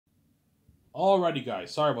Alrighty,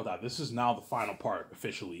 guys. Sorry about that. This is now the final part,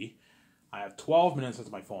 officially. I have 12 minutes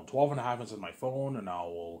into my phone. 12 and a half minutes into my phone, and I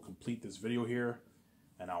will complete this video here.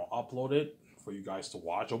 And I'll upload it for you guys to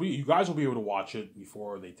watch. You guys will be able to watch it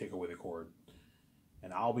before they take away the cord.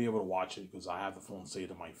 And I'll be able to watch it because I have the phone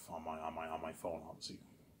saved on my phone, obviously.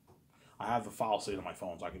 I have the file saved on my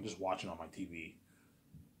phone, so I can just watch it on my TV.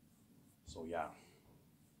 So, yeah.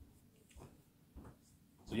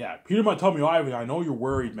 So yeah, Peter might tell me, Ivan, I know you're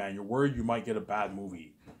worried, man. You're worried you might get a bad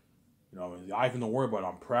movie. You know, Ivan, don't worry about it.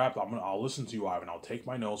 I'm prepped. I'll listen to you, Ivan. I'll take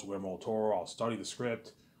my notes with Guillermo del Toro. I'll study the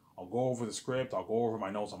script. I'll go over the script. I'll go over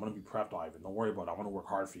my notes. I'm gonna be prepped, Ivan. Don't worry about it. I'm gonna work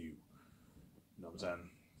hard for you. You know what I'm saying?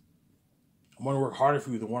 I'm gonna work harder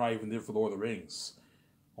for you than what I even did for Lord of the Rings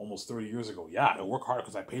almost 30 years ago. Yeah, I work harder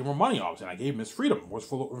because I paid more money, obviously, and I gave him his freedom.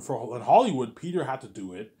 In Hollywood, Peter had to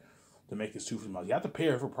do it to make his $250 You have to pay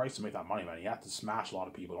a price to make that money, man. You have to smash a lot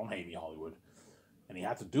of people. Don't hate me, Hollywood. And he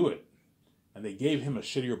had to do it. And they gave him a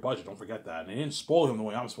shittier budget. Don't forget that. And they didn't spoil him the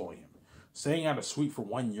way I'm spoiling him. Staying at a suite for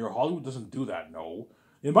 1 year, Hollywood doesn't do that, no.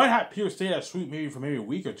 They might have Peter stay at a suite maybe for a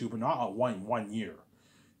week or two, but not one year.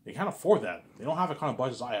 They can't afford that. They don't have the kind of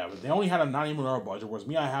budgets I have. They only had a $90 million budget, whereas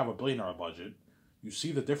me, I have a $1 billion budget. You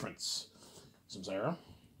see the difference. Samsara?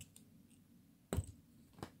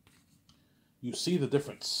 You see the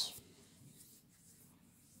difference.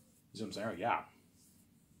 You see what I'm saying? Yeah.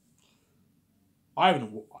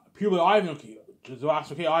 Ivan, okay, just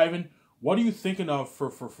ask, okay, Ivan, what are you thinking of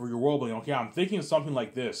for your world building? Okay, I'm thinking of something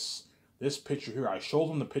like this. This picture here. I showed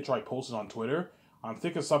them the picture I posted on Twitter. I'm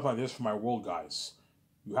thinking of something like this for my world, guys.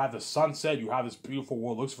 You have the sunset. You have this beautiful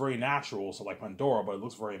world. It looks very natural, so like Pandora, but it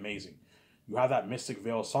looks very amazing. You have that mystic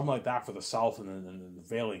veil, something like that for the south, and the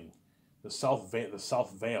veiling. The south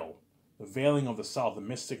veil. The veiling of the south. The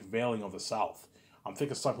mystic veiling of the south. I'm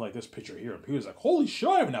thinking something like this picture here. And Peter's like, holy shit,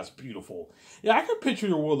 Ivan, that's beautiful. Yeah, I can picture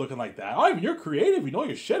your world looking like that. Ivan, you're creative. You know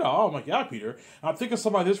your shit. Oh, I'm like, yeah, Peter. And I'm thinking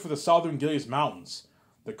something like this for the Southern Gilead Mountains.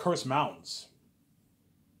 The Cursed Mountains.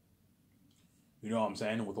 You know what I'm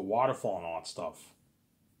saying? With the waterfall and all that stuff.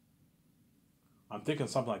 I'm thinking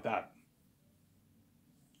something like that.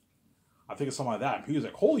 I'm thinking something like that. And Peter's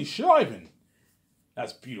like, holy shit, Ivan.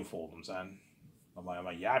 That's beautiful, you know what I'm saying? I'm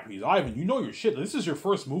like, yeah, Peter. Ivan, you know your shit. This is your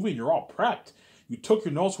first movie and you're all prepped. You took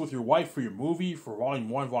your notes with your wife for your movie, for Volume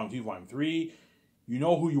 1, Volume 2, Volume 3. You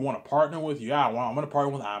know who you want to partner with. Yeah, I'm going to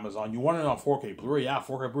partner with Amazon. You want it on 4K Blu-ray. Yeah,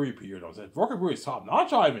 4K Blu-ray, Peter. I said, 4K Blu-ray is top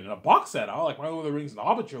notch, Ivan. In a box set. I like my Lord of the Rings and the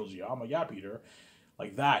Hobbit trilogy. I'm like, yeah, Peter.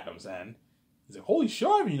 Like that, you know what I'm saying? He's like, holy shit,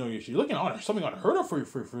 Ivan, you know your shit. You're looking at something unheard of for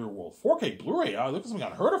your world. 4K Blu-ray. Look at something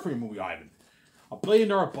unheard of for your movie, Ivan. $1 billion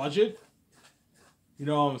budget. You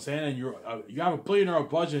know what I'm saying? And you have $1 billion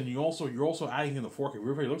budget, and you're also adding in the 4K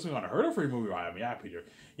Blu-ray. It looks like unheard of for your movie, Ivan. Yeah, Peter.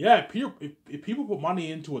 Yeah, Peter. If people put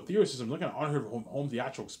money into a theater system, look at an unheard of home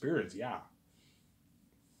theatrical experience. Yeah,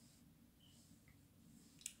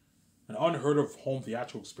 an unheard of home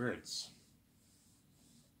theatrical experience.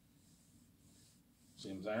 See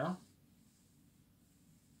what I'm saying?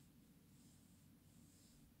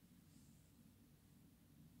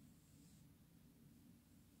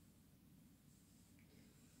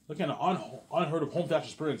 Looking at an unheard of home theatrical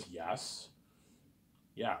experience. Yes.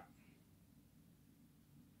 Yeah.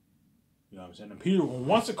 You know what I'm saying? And Peter,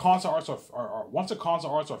 once the concept arts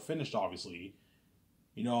are finished, obviously,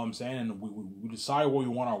 you know what I'm saying, and we decide what we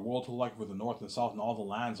want our world to look like for the North and the South and all the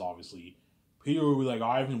lands, obviously. Peter will be like,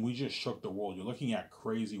 Ivan, we just shook the world. You're looking at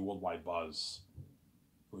crazy worldwide buzz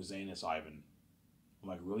for Zanus, Ivan. I'm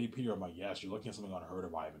like, really, Peter? I'm like, yes, you're looking at something unheard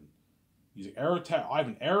of, Ivan. He's like,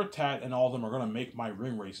 Aratat and all of them are going to make my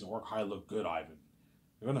ring race and Orc High look good, Ivan.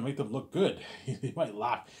 They're going to make them look good. You might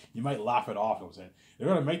laugh it off, you know what I'm saying? They're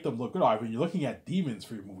going to make them look good, Ivan. You're looking at demons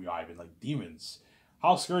for your movie, Ivan. Like, demons.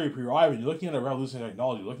 How scary for your Ivan. You're looking at a revolutionary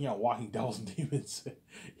technology. You're looking at walking devils and demons.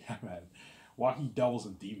 Yeah, man. Walking devils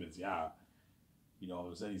and demons, yeah. You know what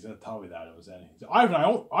I'm saying? He's going to tell me that. I was saying,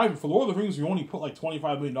 Ivan, for Lord of the Rings, we only put like $25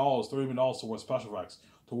 million, $30 million towards special effects,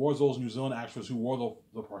 towards those New Zealand actors who wore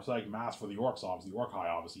the prosthetic mask for the orcs, obviously, the orc high,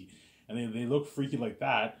 obviously. And they look freaky like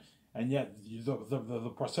that. And yet,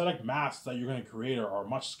 the prosthetic masks that you're going to create are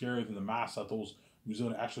much scarier than the masks that those New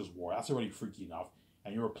Zealand extras wore. That's already freaky enough.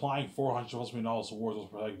 And you're applying $400 million towards those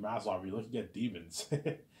prosthetic masks on. You're looking at demons.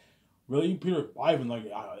 Really, Peter, Ivan, like,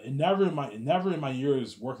 never in my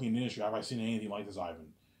years working in the industry have I seen anything like this,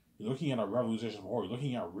 Ivan. You're looking at a revolution of horror. You're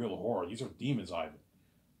looking at real horror. These are demons, Ivan.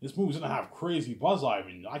 This movie's going to have crazy buzz,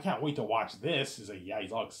 Ivan. I can't wait to watch this. He's like, yeah,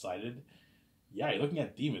 he's all excited. Yeah, you're looking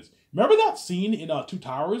at demons. Remember that scene in Two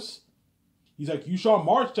Towers? He's like, you shall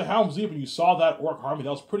march to Helm's Deep, and you saw that orc army. That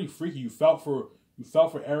was pretty freaky. You felt for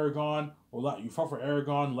Aragorn,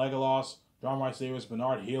 Legolas, John Rice Davis,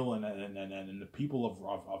 Bernard Hill, and the people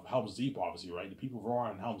of Helm's Deep, obviously, right? The people of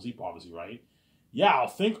Rohan and Helm's Deep, obviously, right? Yeah, I'll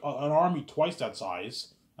think an army twice that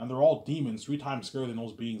size, and they're all demons, 3 times scarier than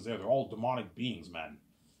those beings there. They're all demonic beings, man.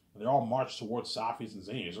 And they all march towards Safius and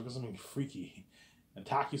Xanias. Look at something freaky. And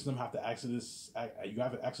Takius and them have to exodus. You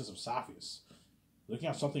have an exodus of Safius. Looking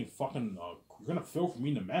at something fucking. You're gonna feel for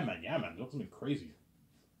me the men, man. Yeah, man. You look at something crazy.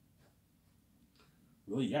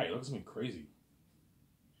 Really, yeah, you look at something crazy.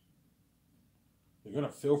 You're gonna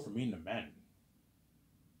feel for me the men.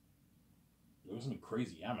 You look at something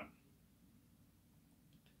crazy, yeah, man.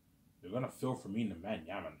 You're gonna feel for me the men,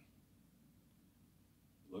 yeah, man.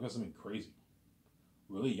 Look at something crazy.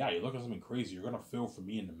 Really, yeah, you look at something crazy. You're gonna feel for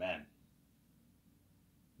me and the men.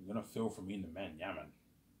 You're gonna feel for me and the men, yeah, man.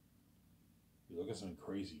 You look at something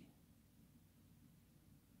crazy.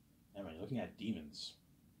 Yeah, man, you're looking at demons.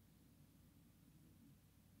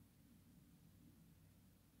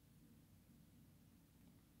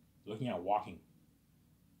 You're looking at walking.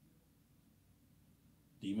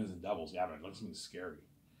 Demons and devils, yeah, man, it looks something scary.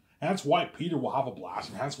 Hence why Peter will have a blast,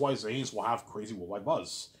 and hence why Xanias will have crazy worldwide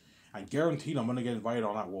buzz. And guaranteed I'm going to get invited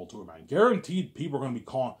on that world tour, man. Guaranteed people are going to be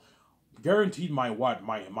calling. Guaranteed my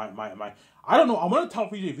I don't know. I'm going to tell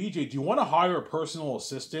VJ, do you want to hire a personal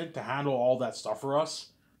assistant to handle all that stuff for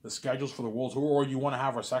us? The schedules for the world tour? Or do you want to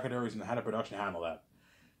have our secretaries and the head of production handle that?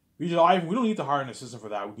 VJ, we don't need to hire an assistant for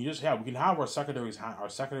that. We can just we can have our secretaries and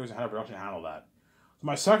head of production handle that. So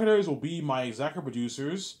my secretaries will be my executive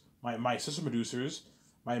producers, my assistant producers,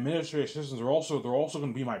 my administrative assistants they're also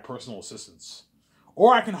going to be my personal assistants.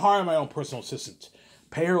 Or I can hire my own personal assistant.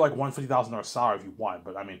 Pay her like $150,000 salary if you want,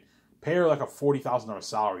 but I mean, pay her like a $40,000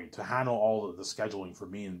 salary to handle all the scheduling for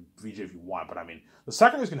me and VJ if you want. But I mean, the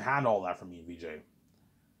secretaries can handle all that for me and VJ.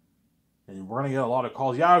 And we're going to get a lot of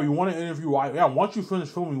calls. Yeah, we want to interview. Yeah, once you finish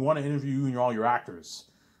filming, we want to interview you and all your actors.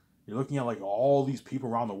 You're looking at like all these people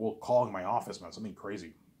around the world calling my office, man. Something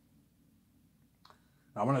crazy.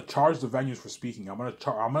 I'm going to charge the venues for speaking. I want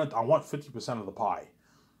 50% of the pie.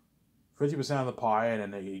 50% of the pie,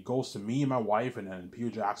 and then it goes to me and my wife, and then Peter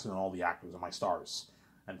Jackson and all the actors and my stars,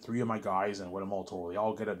 and 3 of my guys and Willem Toro. They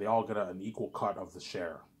all get an equal cut of the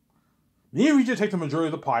share. Me and VJ take the majority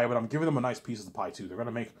of the pie, but I'm giving them a nice piece of the pie too. They're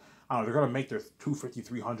gonna make, they're gonna make their 250,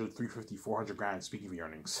 300, 350, 400 grand speaking fee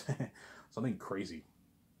earnings. Something crazy.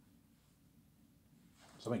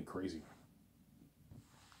 Something crazy.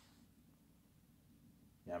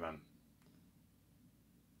 Yeah, man.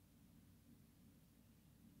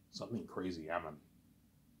 Something crazy, yeah, man.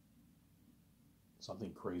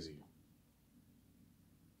 Something crazy.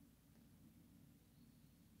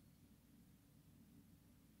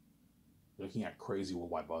 You're looking at crazy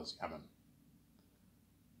worldwide buzz, yeah, man.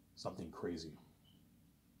 Something crazy.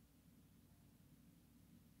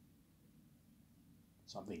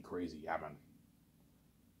 Something crazy, yeah, man.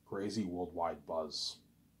 Crazy worldwide buzz.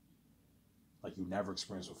 Like you've never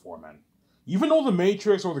experienced before, man. Even though the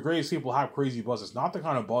Matrix or the Greatest People have crazy buzz, it's not the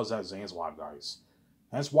kind of buzz that Xanias will have, guys.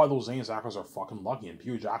 That's why those Xanias actors are fucking lucky, and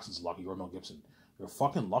Peter Jackson's lucky, or Mel Gibson. They're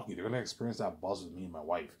fucking lucky. They're going to experience that buzz with me and my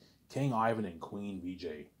wife. King Ivan and Queen VJ.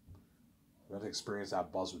 They're going to experience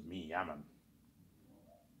that buzz with me, yeah, man.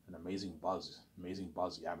 An amazing buzz. Amazing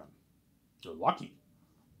buzz, yeah, man. They're lucky.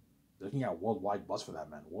 They're looking at worldwide buzz for that,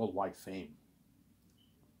 man. Worldwide fame.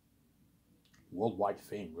 Worldwide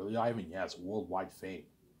fame. Really, Ivan? Yeah, it's worldwide fame.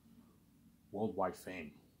 Worldwide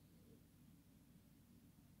fame.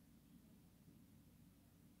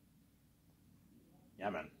 Yeah,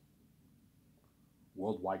 man.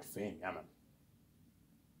 Worldwide fame. Yeah, man.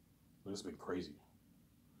 This has been crazy.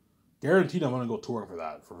 Guaranteed I'm going to go touring for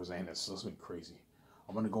that, for Xanias. This has been crazy.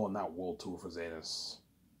 I'm going to go on that world tour for Xanias.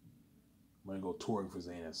 I'm going to go touring for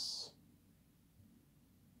Xanias.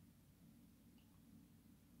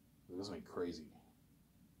 This has been crazy.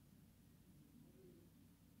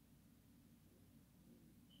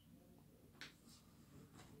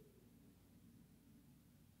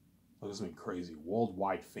 This has been crazy.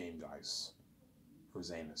 Worldwide fame, guys, for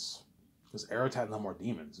Xanias. Because Aratat and them are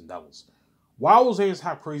demons and devils. Why will Xanias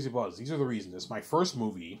have crazy buzz? These are the reasons. It's my first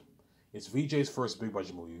movie. It's VJ's first big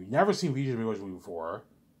budget movie. You've never seen VJ's big budget movie before.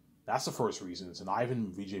 That's the first reason. It's an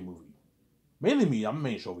Ivan VJ movie. Mainly me. I'm the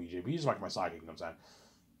main show VJ. VJ's like my sidekick, you know what I'm saying?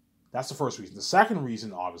 That's the first reason. The second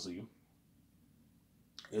reason, obviously,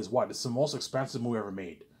 is what? It's the most expensive movie ever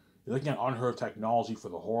made. You're looking at unheard of technology for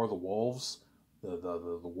the Horror of the Wolves,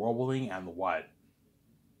 the world building, and the what?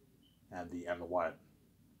 And the what?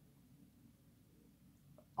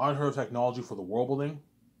 Unheard of technology for the world building,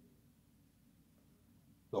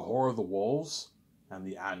 the Horror of the Wolves, and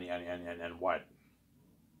what?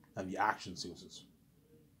 And the action sequences.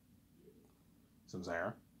 Some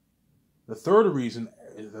there. The third reason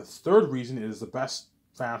is the best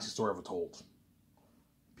fantasy story ever told.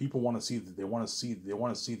 People want to see that. They want to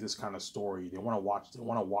see this kind of story. They want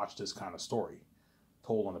to watch this kind of story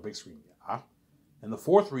told on the big screen. Yeah. And the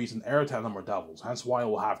fourth reason, Heir to them are devils. Hence why it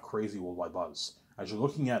will have crazy worldwide buzz. As you're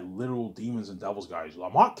looking at literal demons and devils, guys.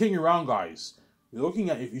 I'm not kidding around, guys. You're looking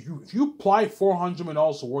at, if you apply $400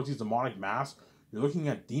 million towards these demonic masks, you're looking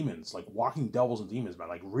at demons, like walking devils and demons, man.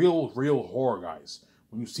 Like real horror, guys.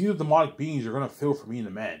 When you see the demonic beings, you're going to feel for me and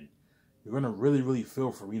the men. You're going to really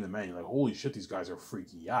feel for me and the men. You're like, holy shit, these guys are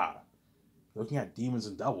freaky. Yeah. You're looking at demons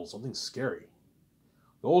and devils, something scary.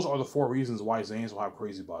 Those are the 4 reasons why Zanes will have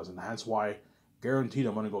crazy buzz, and hence why, guaranteed,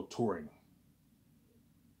 I'm going to go touring.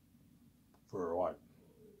 For what?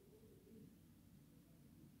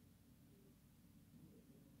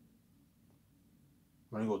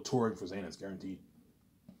 I'm going to go touring for Zayn. It's guaranteed.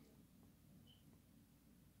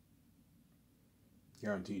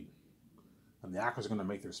 Guaranteed. And the actors are going to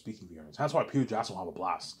make their speaking appearance. That's why Peter Jackson will have a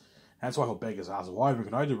blast. That's why he'll beg his ass, well, Ivan,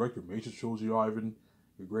 can I direct your Matrix trilogy, Ivan?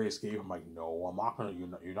 Your Great Escape? I'm like, no, I'm not going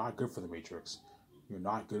to. You're not good for the Matrix. You're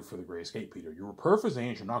not good for the Great Escape, Peter. You're perfect,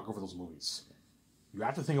 Zayn. You're not good for those movies. You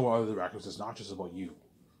have to think about other directors. It's not just about you.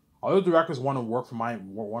 Other directors want to work for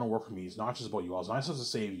me. It's not just about you. I was nice enough to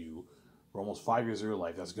save you for almost 5 years of your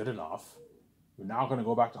life. That's good enough. You're now going to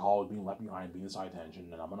go back to Hollywood, being left behind, being side tension,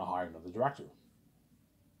 and I'm going to hire another director.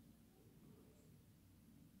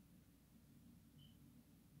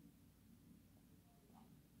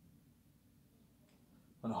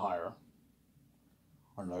 I'm going to hire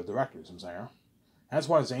another director. You know what I'm saying? That's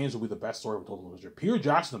why Zane's will be the best story ever told in the history. Peter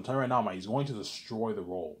Jackson, I'm telling you right now, man, he's going to destroy the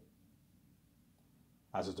role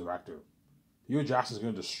as a director. Peter Jackson's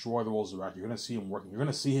going to destroy the role as a director. You're going to see him working. You're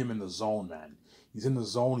going to see him in the zone, man. He's in the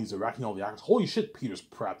zone. He's directing all the actors. Holy shit, Peter's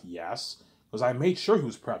prepped, yes. Because I made sure he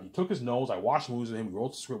was prepped. He took his notes. I watched movies with him. He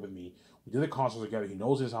wrote the script with me. We did the concerts together. He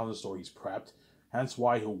knows his how the story. He's prepped. Hence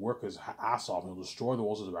why he'll work his ass off and he'll destroy the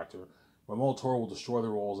roles as a director. Ramon Toro will destroy the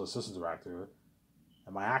role as assistant director.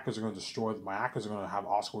 And my actors are going to have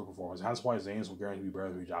Oscar performance. Hence why Zane's will guarantee to be better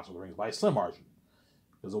than Peter Jackson with the Rings by a slim margin.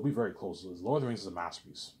 Because they'll be very close. Lord of the Rings is a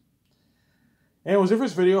masterpiece. Anyways, if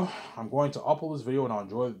this video, I'm going to upload this video and I'll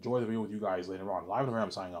enjoy the video with you guys later on. Live and I'm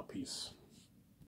signing up. Peace.